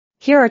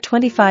Here are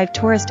 25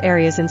 tourist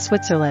areas in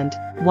Switzerland.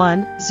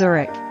 1.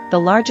 Zurich, the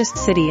largest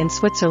city in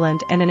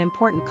Switzerland and an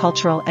important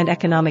cultural and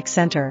economic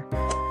center.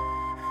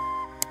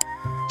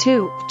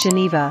 2.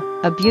 Geneva,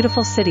 a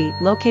beautiful city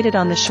located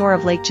on the shore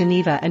of Lake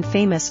Geneva and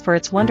famous for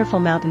its wonderful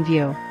mountain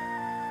view.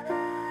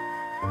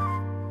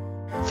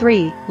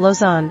 3.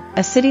 Lausanne,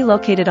 a city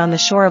located on the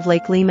shore of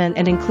Lake Léman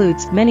and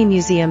includes many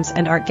museums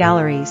and art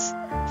galleries.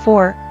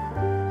 4.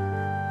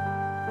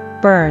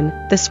 Bern,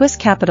 the Swiss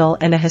capital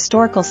and a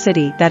historical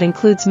city that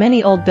includes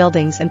many old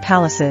buildings and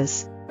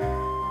palaces.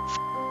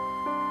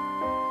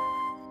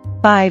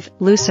 5.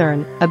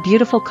 Lucerne, a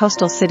beautiful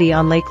coastal city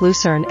on Lake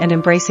Lucerne and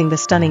embracing the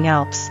stunning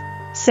Alps.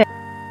 6.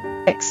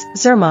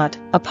 Zermatt,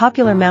 a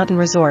popular mountain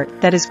resort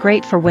that is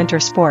great for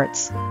winter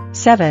sports.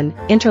 7.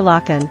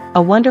 Interlaken,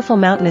 a wonderful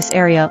mountainous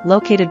area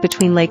located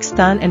between Lakes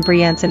Thun and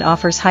Brienz and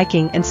offers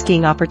hiking and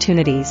skiing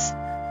opportunities.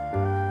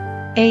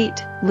 8.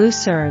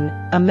 Lucerne,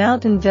 a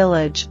mountain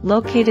village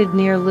located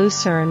near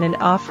Lucerne and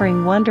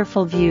offering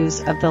wonderful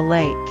views of the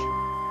lake.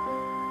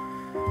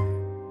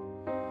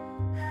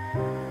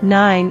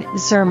 9.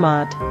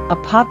 Zermatt, a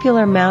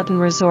popular mountain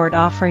resort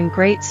offering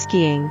great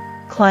skiing,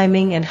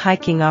 climbing and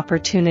hiking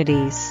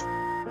opportunities.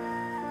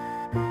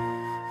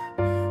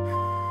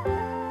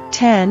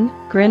 10.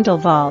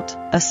 Grindelwald,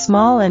 a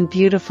small and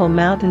beautiful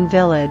mountain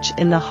village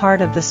in the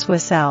heart of the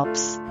Swiss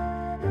Alps.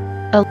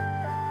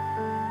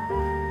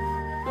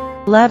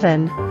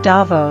 11.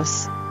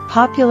 Davos,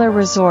 popular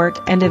resort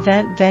and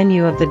event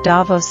venue of the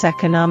Davos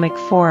Economic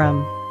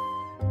Forum.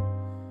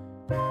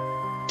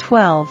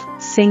 12.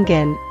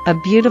 Singen, a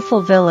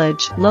beautiful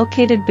village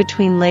located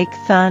between Lake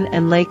Thun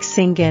and Lake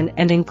Singen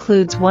and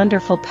includes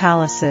wonderful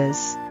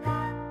palaces.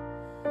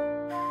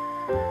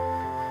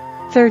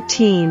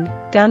 13.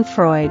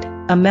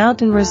 Gunfreude, a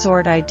mountain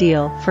resort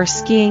ideal for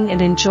skiing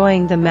and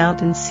enjoying the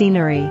mountain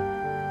scenery.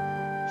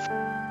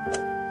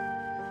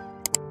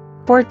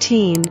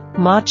 14.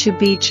 Machu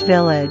Beach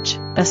Village,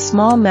 a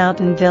small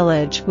mountain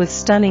village with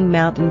stunning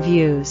mountain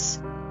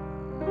views.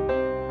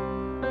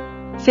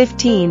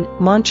 15.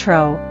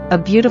 Montreux, a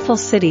beautiful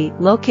city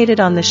located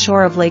on the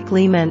shore of Lake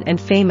Léman and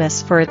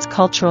famous for its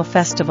cultural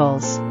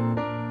festivals.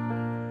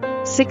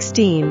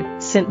 16.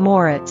 St.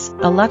 Moritz,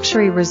 a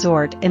luxury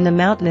resort in the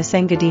mountainous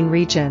Engadine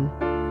region.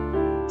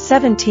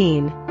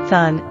 17.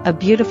 Thun, a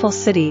beautiful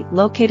city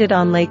located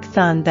on Lake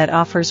Thun that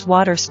offers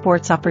water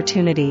sports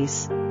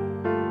opportunities.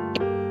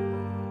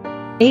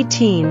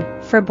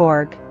 18.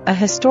 Fribourg, a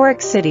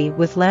historic city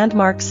with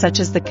landmarks such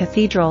as the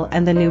cathedral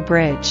and the new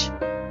bridge.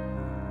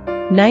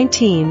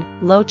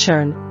 19.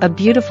 Lochern, a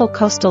beautiful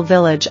coastal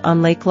village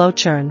on Lake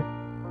Lochern.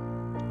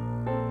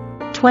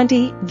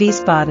 20.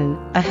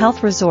 Wiesbaden, a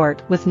health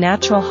resort with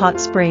natural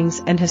hot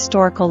springs and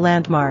historical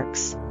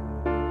landmarks.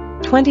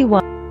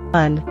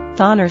 21.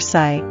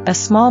 Thannersee, a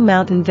small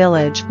mountain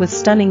village with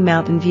stunning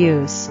mountain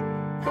views.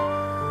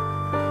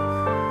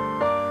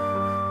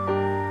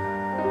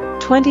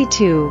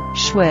 22.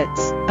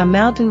 Schwyz, a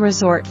mountain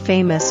resort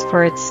famous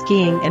for its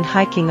skiing and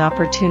hiking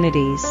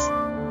opportunities.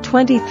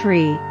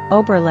 23.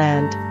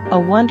 Oberland, a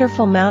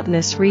wonderful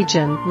mountainous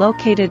region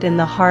located in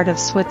the heart of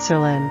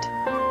Switzerland.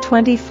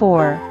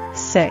 24.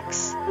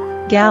 6.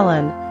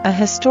 Gallen, a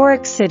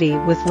historic city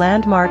with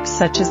landmarks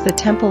such as the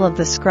Temple of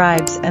the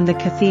Scribes and the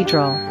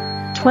Cathedral.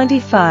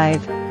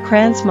 25.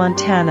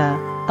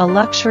 Crans-Montana, a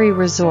luxury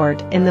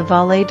resort in the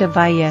Vallée de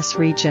Vallès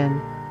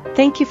region.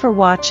 Thank you for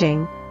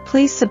watching.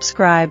 Please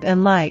subscribe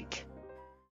and like.